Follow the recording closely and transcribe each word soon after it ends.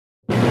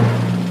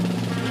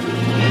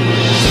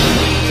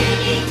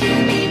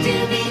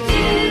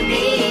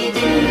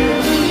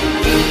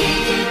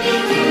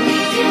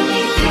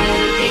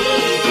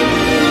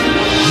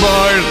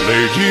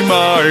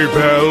my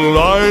Belle,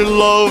 I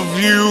love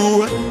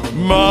you.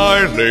 My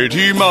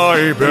lady,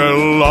 my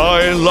Belle,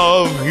 I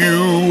love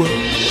you.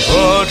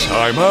 But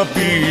I'm a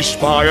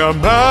beast by a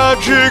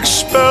magic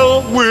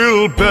spell.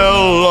 Will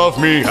Belle love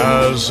me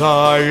as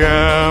I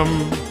am?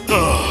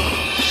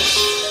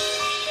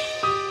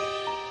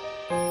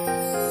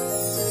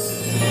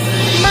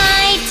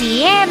 My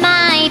dear,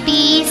 my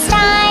beast,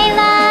 I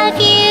love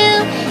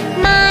you.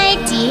 My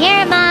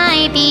dear,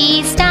 my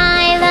beast,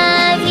 I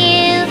love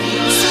you.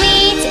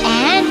 Sweet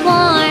and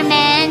warm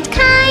and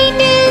kind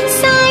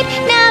inside.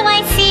 Now I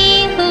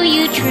see who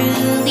you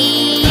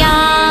truly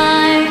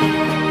are.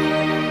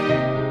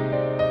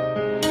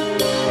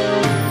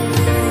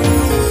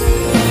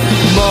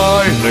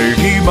 My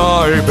lady,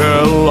 my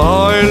Belle,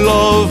 I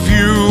love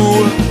you.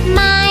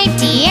 My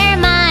dear,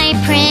 my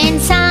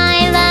prince,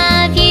 I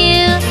love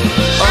you.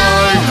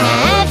 I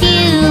have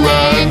you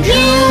and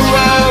you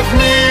have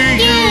me.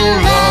 You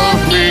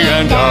love me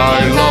and I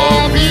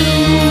love you.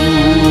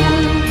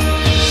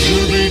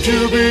 Dooby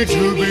dooby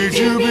dooby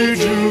dooby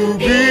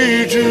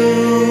dooby doo.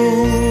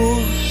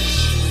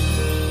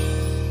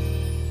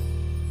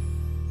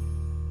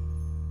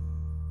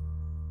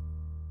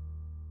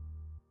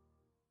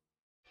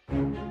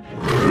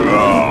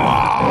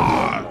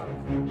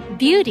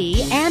 Beauty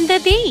and the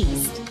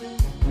Beast.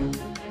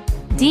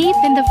 Deep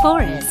in the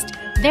forest,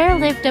 there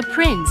lived a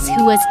prince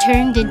who was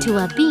turned into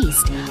a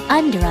beast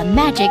under a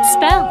magic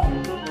spell.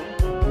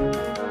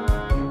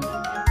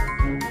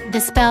 The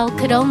spell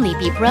could only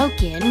be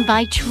broken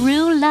by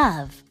true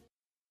love.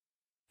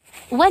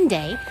 One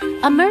day,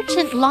 a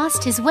merchant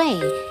lost his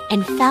way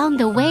and found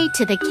the way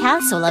to the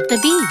castle of the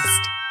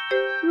beast.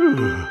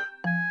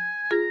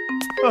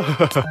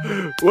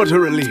 What a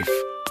relief.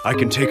 I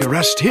can take a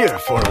rest here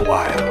for a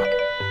while.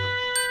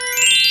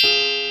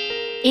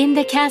 In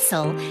the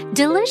castle,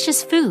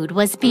 delicious food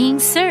was being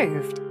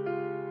served.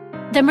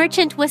 The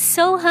merchant was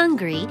so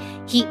hungry,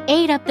 he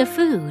ate up the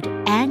food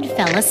and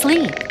fell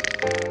asleep.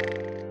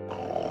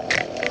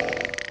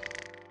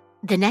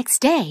 The next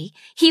day,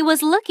 he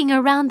was looking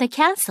around the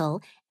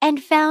castle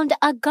and found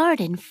a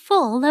garden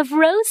full of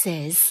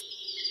roses.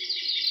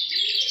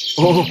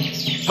 Oh,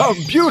 how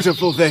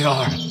beautiful they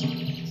are!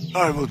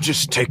 I will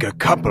just take a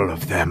couple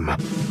of them.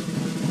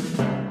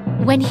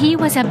 When he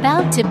was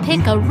about to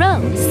pick a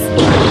rose,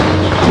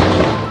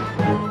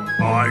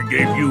 I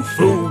gave you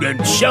food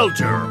and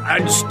shelter,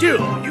 and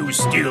still you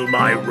steal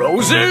my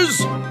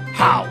roses?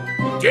 How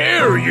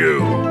dare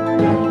you!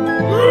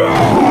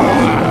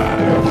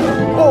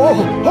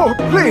 Oh,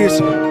 please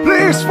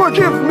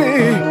forgive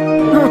me!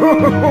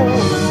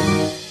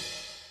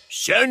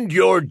 Send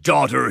your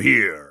daughter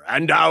here,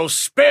 and I'll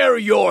spare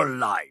your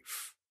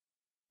life.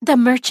 the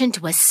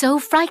merchant was so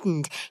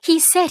frightened, he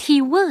said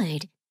he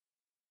would.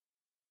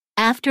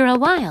 After a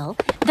while,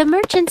 the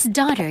merchant's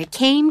daughter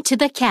came to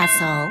the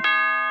castle.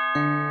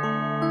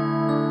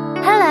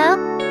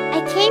 Hello,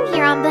 I came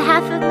here on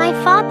behalf of my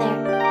father.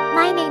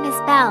 My name is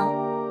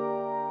Belle.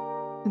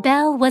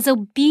 Belle was a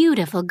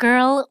beautiful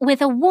girl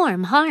with a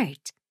warm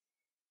heart.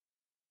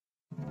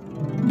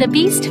 The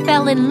beast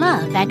fell in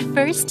love at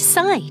first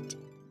sight.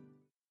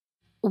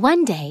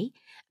 One day,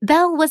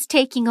 Belle was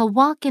taking a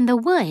walk in the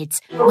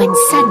woods when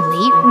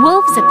suddenly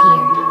wolves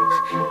appeared.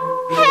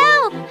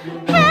 Help!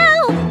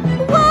 Help!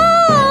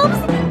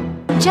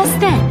 Wolves! Just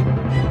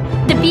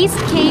then, the beast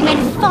came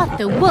and fought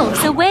the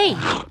wolves away.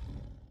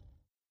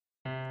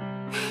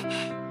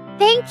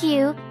 Thank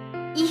you.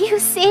 You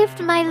saved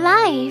my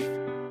life.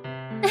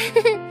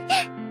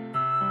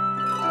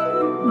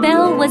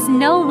 Belle was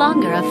no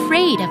longer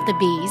afraid of the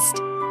beast.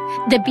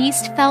 The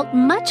beast felt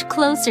much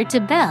closer to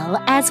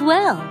Belle as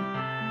well.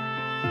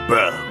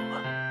 Belle,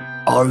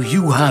 are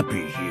you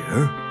happy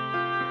here?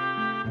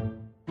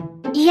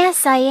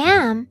 Yes, I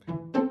am.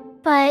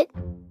 But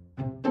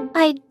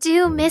I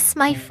do miss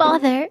my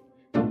father.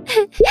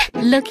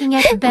 Looking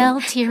at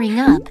Belle tearing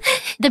up,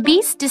 the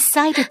beast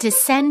decided to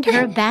send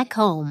her back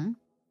home.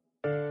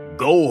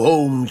 Go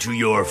home to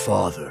your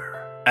father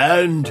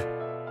and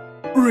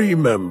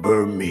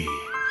remember me.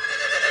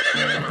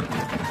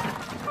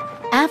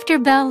 After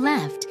Belle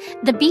left,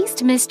 the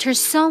beast missed her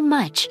so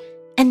much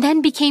and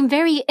then became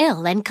very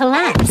ill and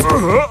collapsed.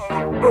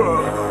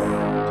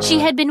 She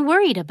had been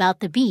worried about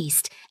the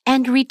beast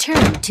and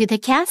returned to the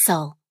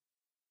castle.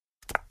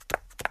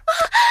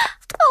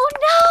 Oh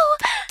no!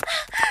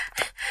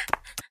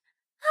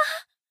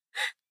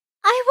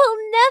 I will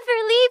never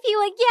leave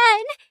you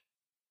again.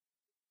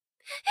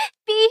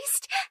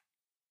 Beast,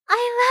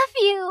 I love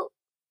you.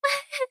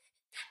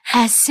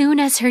 As soon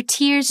as her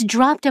tears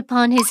dropped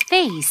upon his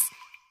face,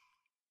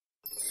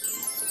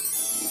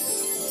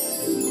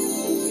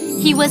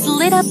 he was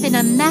lit up in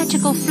a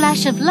magical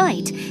flash of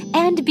light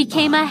and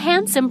became a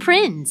handsome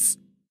prince.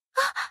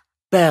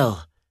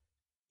 Belle,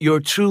 your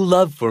true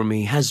love for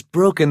me has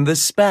broken the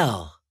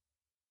spell.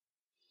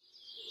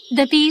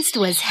 The beast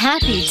was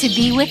happy to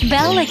be with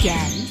Belle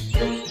again.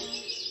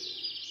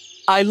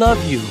 I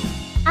love you.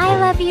 I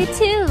love you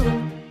too.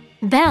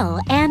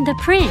 Belle and the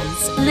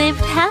prince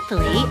lived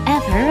happily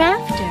ever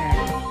after.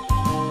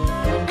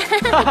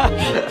 Ha!